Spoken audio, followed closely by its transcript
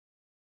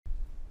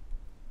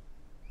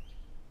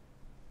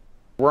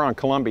We're on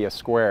Columbia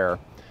Square,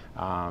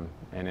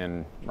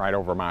 and right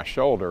over my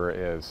shoulder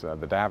is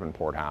the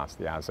Davenport House,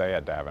 the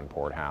Isaiah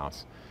Davenport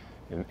House,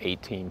 an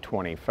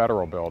 1820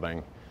 federal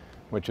building,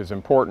 which is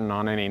important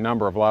on any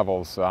number of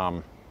levels,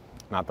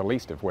 not the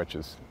least of which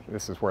is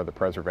this is where the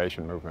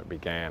preservation movement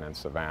began in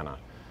Savannah.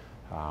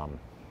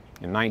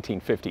 In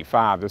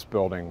 1955, this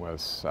building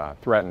was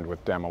threatened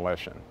with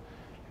demolition,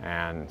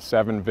 and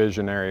 7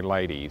 visionary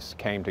ladies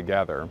came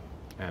together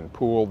and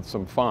pooled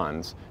some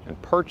funds and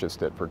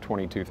purchased it for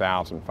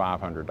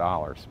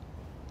 $22,500.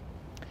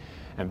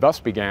 And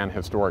thus began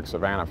Historic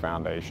Savannah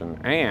Foundation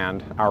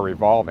and our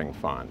revolving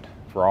fund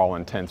for all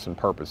intents and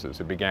purposes.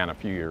 It began a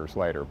few years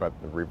later, but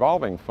the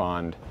revolving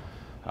fund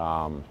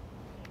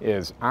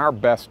is our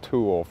best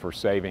tool for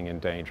saving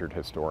endangered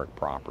historic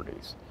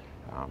properties.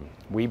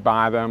 We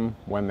buy them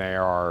when they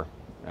are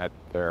at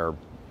their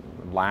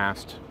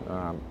last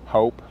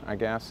hope, I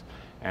guess,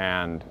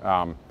 and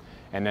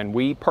then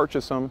we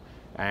purchase them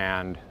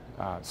and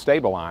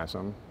stabilize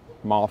them,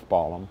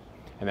 mothball them,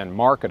 and then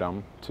market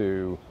them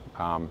to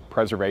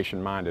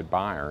preservation-minded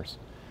buyers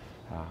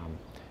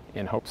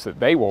in hopes that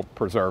they will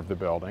preserve the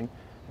building,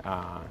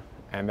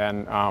 and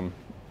then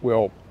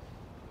we'll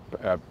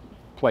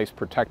place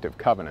protective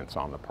covenants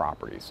on the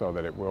property so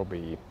that it will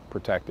be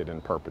protected in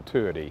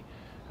perpetuity.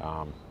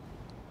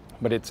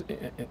 But it's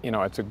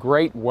a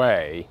great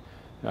way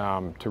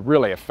to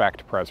really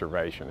affect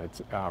preservation.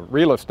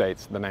 Real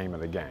estate's the name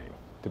of the game,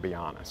 to be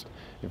honest.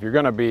 If you're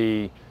going to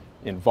be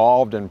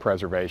involved in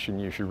preservation,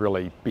 you should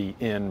really be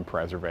in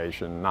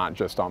preservation, not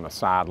just on the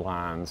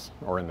sidelines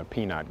or in the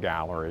peanut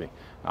gallery.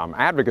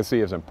 Advocacy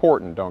is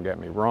important, don't get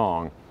me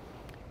wrong,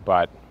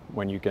 but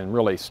when you can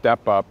really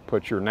step up,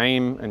 put your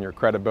name and your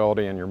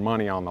credibility and your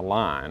money on the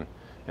line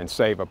and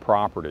save a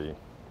property,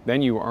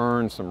 then you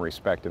earn some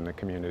respect in the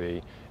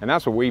community. And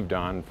that's what we've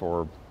done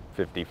for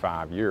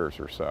 55 years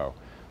or so.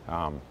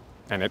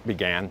 And it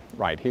began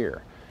right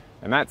here.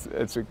 And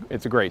it's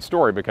a great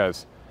story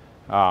because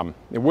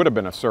it would have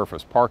been a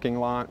surface parking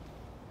lot.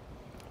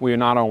 We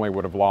not only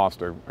would have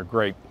lost a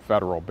great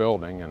federal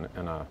building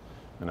and a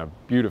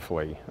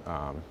beautifully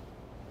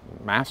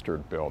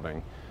mastered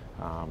building,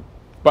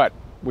 but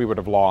we would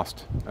have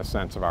lost a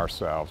sense of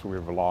ourselves. We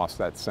would have lost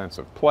that sense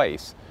of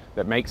place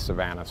that makes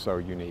Savannah so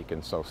unique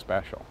and so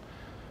special.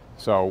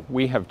 So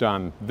we have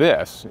done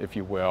this, if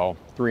you will,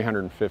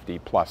 350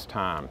 plus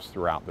times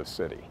throughout the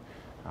city.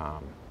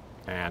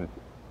 And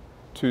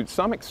to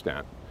some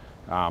extent,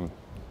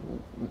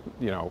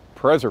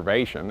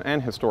 preservation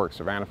and Historic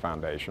Savannah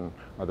Foundation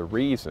are the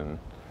reasons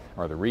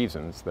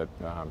that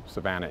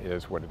Savannah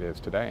is what it is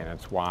today, and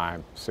it's why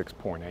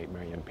 6.8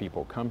 million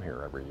people come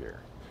here every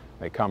year.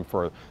 They come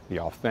for the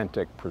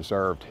authentic,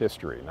 preserved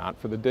history, not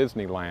for the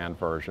Disneyland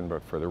version,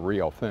 but for the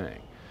real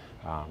thing.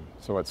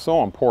 So it's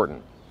so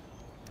important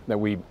that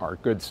we are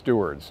good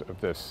stewards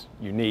of this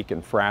unique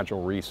and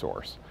fragile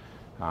resource.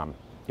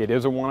 It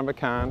is a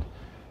one-of-a-kind,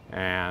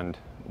 and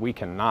we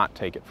cannot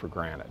take it for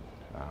granted.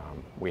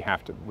 We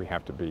have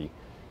to be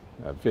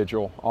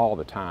vigilant all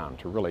the time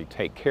to really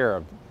take care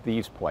of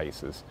these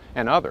places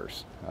and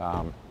others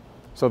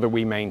so that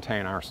we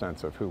maintain our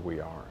sense of who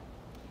we are.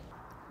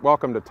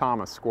 Welcome to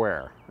Thomas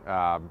Square.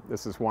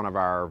 This is one of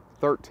our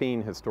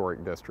 13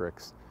 historic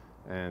districts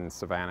in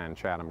Savannah and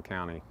Chatham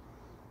County,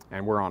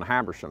 and we're on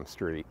Habersham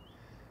Street.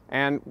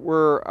 And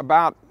we're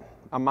about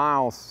a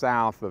mile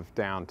south of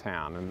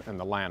downtown in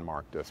the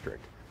Landmark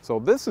District. So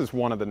this is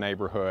one of the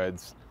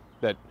neighborhoods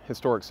that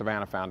Historic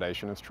Savannah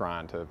Foundation is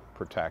trying to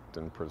protect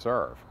and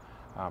preserve.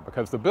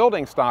 Because the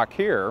building stock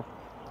here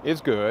is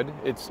good.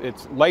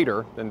 It's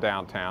later than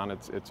downtown.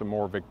 It's a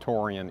more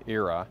Victorian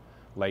era,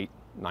 late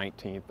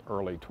 19th,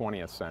 early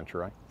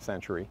 20th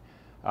century.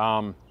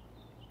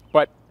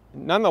 But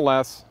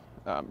nonetheless,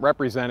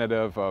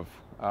 representative of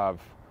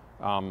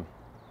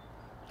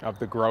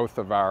the growth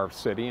of our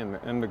city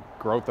and the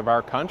growth of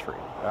our country.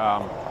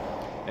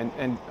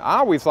 And I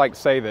always like to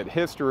say that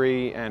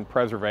history and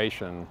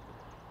preservation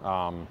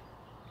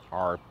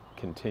are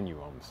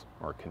continuums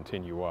or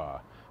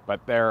continua, but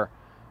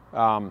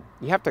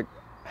you have to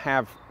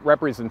have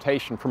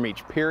representation from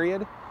each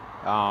period.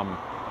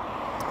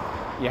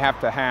 You have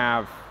to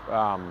have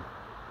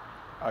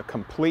a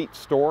complete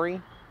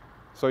story,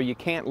 so you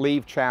can't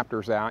leave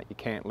chapters out, you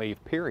can't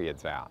leave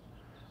periods out.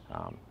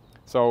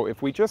 So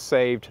if we just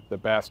saved the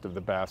best of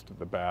the best of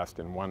the best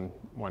in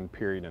one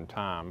period in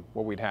time,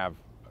 well, we'd have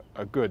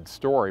a good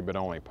story, but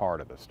only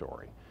part of the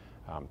story.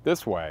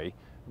 This way,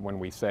 when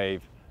we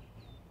save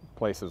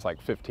places like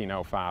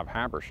 1505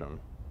 Habersham,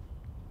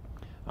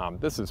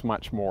 this is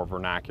much more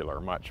vernacular,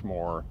 much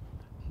more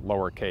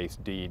lowercase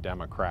d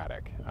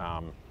democratic,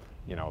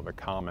 the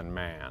common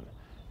man.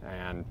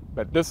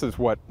 But this is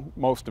what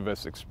most of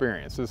us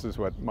experience. This is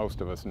what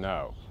most of us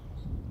know.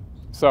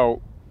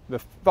 So the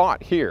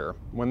thought here,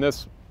 when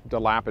this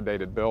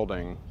dilapidated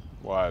building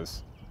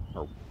was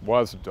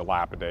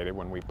dilapidated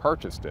when we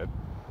purchased it,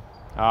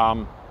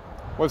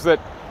 was that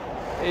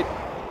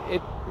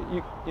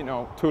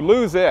to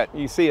lose it,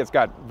 you see it's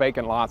got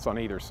vacant lots on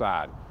either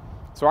side.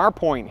 So our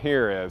point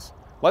here is,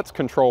 let's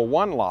control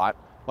one lot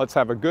let's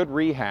have a good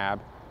rehab,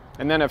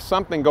 and then if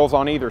something goes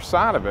on either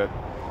side of it,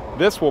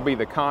 this will be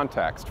the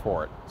context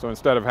for it. So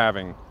instead of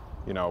having,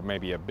 you know,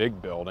 maybe a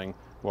big building,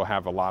 we'll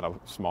have a lot of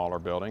smaller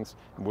buildings.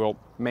 We'll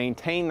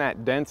maintain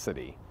that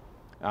density,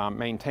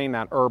 maintain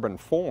that urban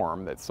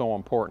form that's so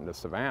important to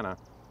Savannah,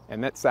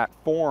 and that's that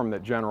form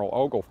that General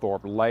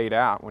Oglethorpe laid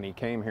out when he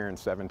came here in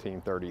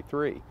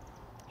 1733.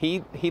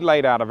 He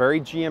laid out a very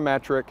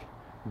geometric,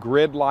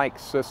 grid-like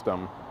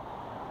system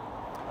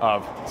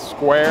of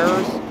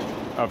squares,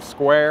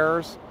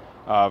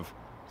 of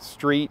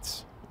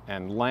streets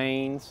and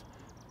lanes,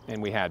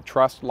 and we had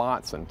trust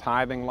lots and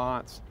tithing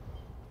lots,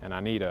 and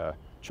I need a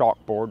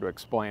chalkboard to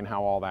explain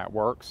how all that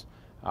works.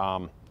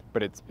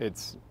 But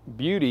its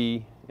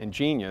beauty and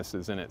genius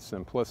is in its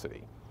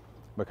simplicity,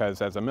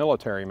 because as a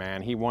military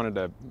man, he wanted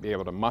to be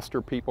able to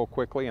muster people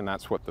quickly, and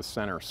that's what the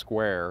center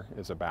square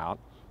is about.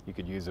 You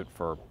could use it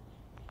for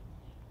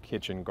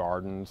kitchen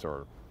gardens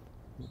or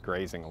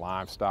grazing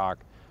livestock.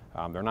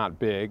 They're not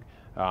big,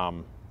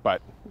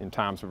 but in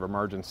times of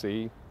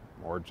emergency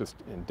or just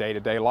in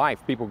day-to-day life,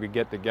 people could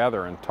get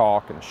together and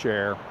talk and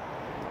share.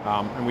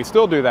 And we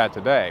still do that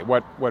today.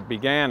 What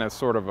began as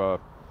sort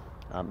of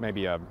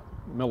maybe a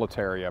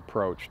military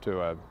approach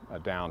to a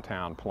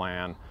downtown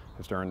plan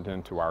has turned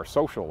into our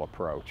social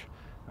approach.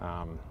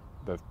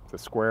 The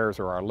squares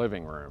are our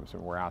living rooms,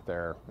 and we're out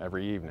there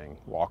every evening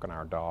walking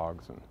our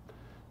dogs and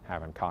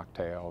having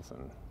cocktails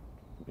and,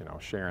 you know,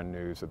 sharing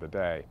news of the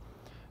day.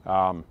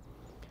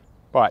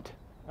 But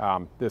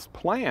this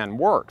plan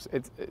works.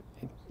 It's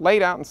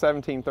laid out in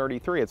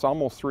 1733. It's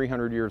almost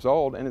 300 years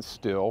old, and it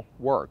still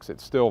works.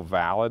 It's still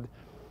valid.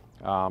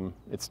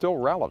 It's still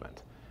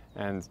relevant.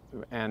 And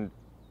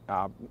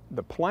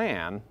the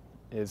plan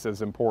is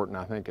as important,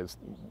 I think, as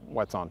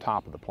what's on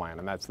top of the plan,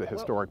 and that's the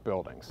historic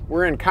buildings.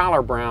 We're in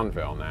Cuyler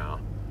Brownville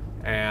now,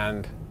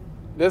 and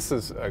this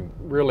is a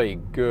really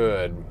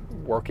good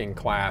working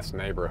class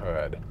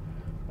neighborhood.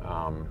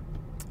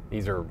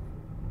 These are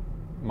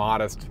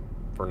modest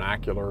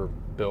vernacular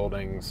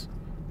buildings,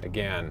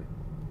 again,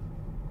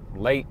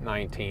 late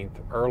 19th,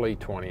 early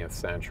 20th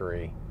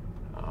century,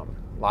 a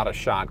lot of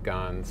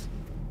shotguns.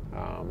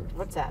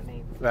 What's that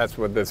mean? That's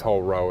what this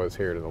whole row is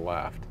here to the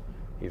left.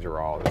 This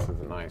is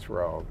a nice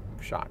row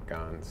of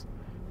shotguns,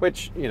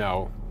 which, you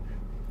know,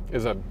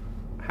 is a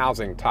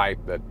housing type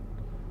that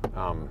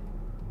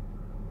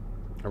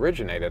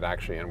originated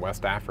actually in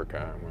West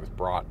Africa and was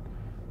brought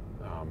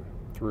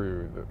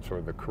through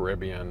the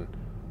Caribbean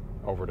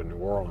over to New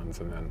Orleans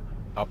and then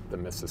up the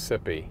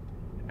Mississippi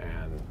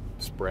and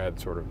spread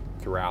sort of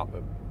throughout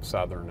the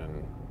southern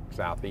and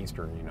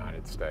southeastern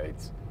United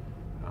States.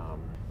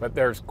 But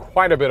there's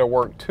quite a bit of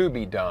work to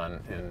be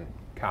done in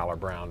Cuyler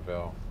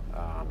Brownville.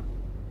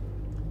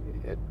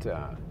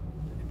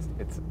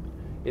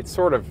 It's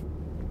sort of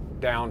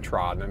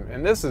downtrodden,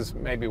 and this is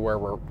maybe where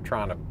we're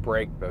trying to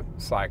break the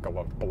cycle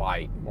of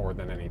blight more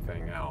than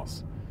anything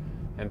else.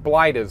 And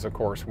blight is, of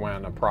course,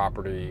 when a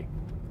property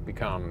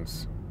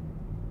becomes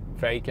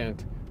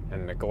vacant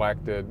and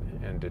neglected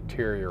and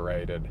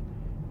deteriorated,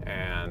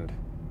 and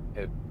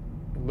it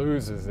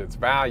loses its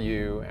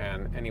value,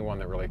 and anyone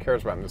that really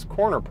cares about it. And this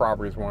corner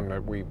property is one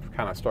that we've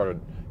kind of started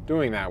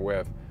doing that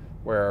with,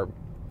 where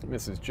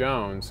Mrs.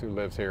 Jones, who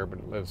lives here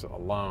but lives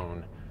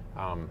alone,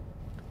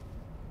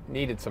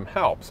 needed some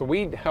help. So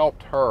we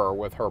helped her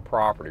with her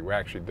property. We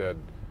actually did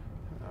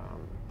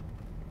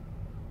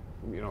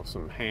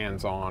some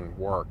hands-on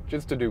work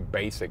just to do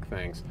basic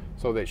things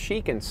so that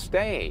she can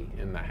stay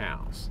in the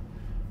house.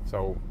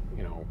 So,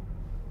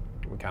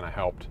 we kind of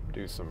helped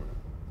do some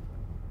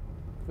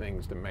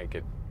things to make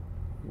it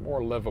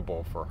more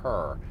livable for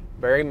her.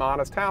 Very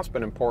modest house,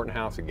 but important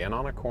house, again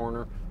on a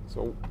corner.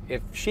 So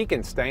if she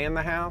can stay in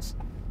the house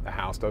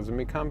doesn't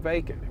become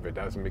vacant. If it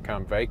doesn't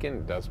become vacant,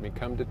 it doesn't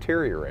become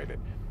deteriorated.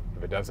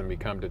 If it doesn't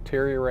become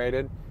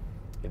deteriorated,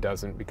 it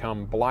doesn't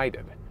become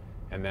blighted.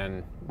 And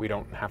then we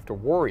don't have to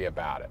worry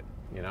about it,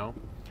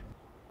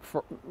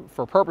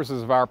 For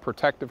purposes of our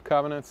protective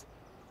covenants,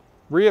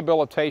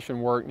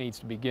 rehabilitation work needs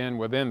to begin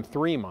within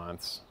 3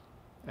 months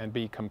and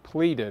be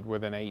completed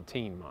within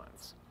 18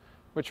 months,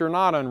 which are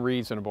not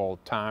unreasonable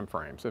time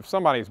frames. If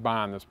somebody's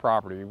buying this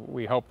property,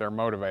 we hope they're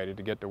motivated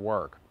to get to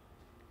work.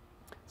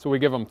 So we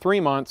give them 3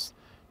 months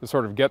to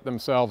sort of get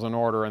themselves in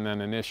order and then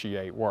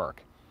initiate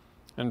work.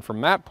 And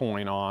from that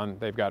point on,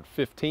 they've got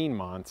 15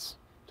 months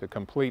to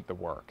complete the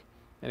work.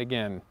 And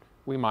again,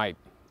 we might,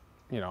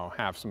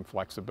 have some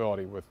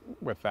flexibility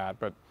with that,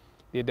 but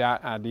the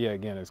idea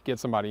again is get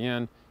somebody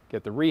in,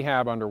 get the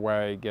rehab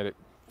underway, get it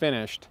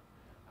finished,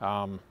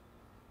 and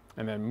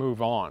then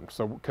move on.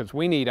 So, because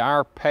we need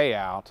our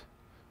payout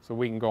so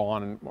we can go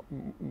on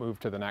and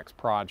move to the next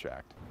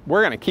project.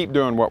 We're going to keep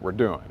doing what we're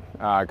doing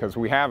because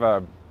we have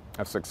a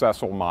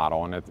successful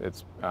model, and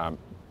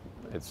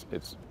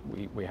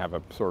we have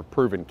a sort of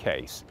proven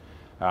case.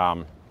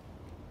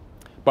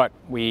 But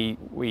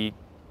we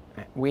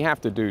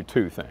have to do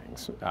two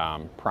things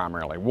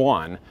primarily.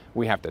 One,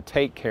 we have to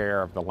take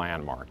care of the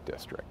landmark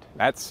district.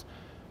 That's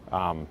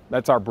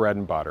our bread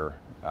and butter,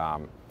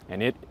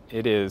 and it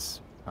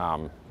is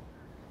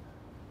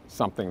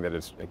something that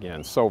is,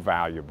 again, so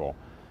valuable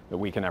that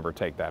we can never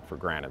take that for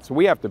granted. So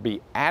we have to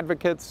be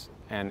advocates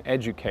and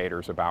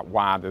educators about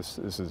why this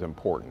is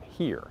important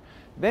here.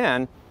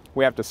 Then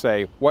we have to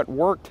say what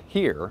worked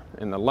here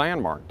in the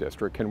landmark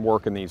district can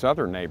work in these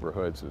other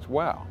neighborhoods as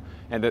well.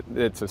 And that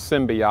it's a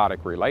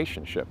symbiotic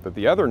relationship, that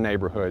the other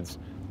neighborhoods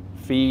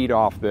feed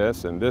off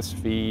this and this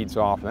feeds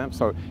off them.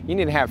 So you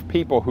need to have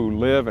people who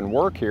live and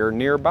work here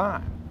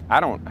nearby. I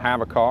don't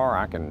have a car,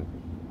 I can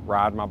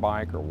ride my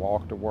bike or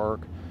walk to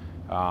work.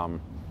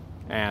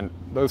 And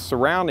those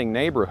surrounding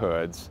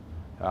neighborhoods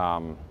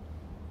are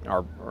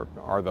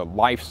the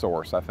life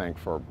source, I think,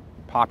 for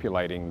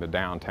populating the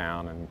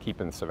downtown and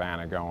keeping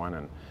Savannah going.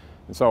 And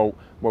so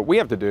what we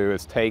have to do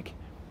is take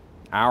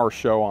our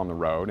show on the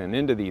road and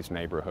into these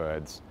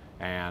neighborhoods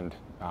and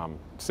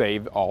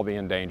save all the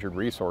endangered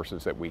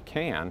resources that we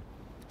can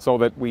so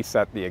that we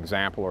set the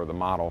example or the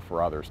model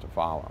for others to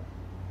follow.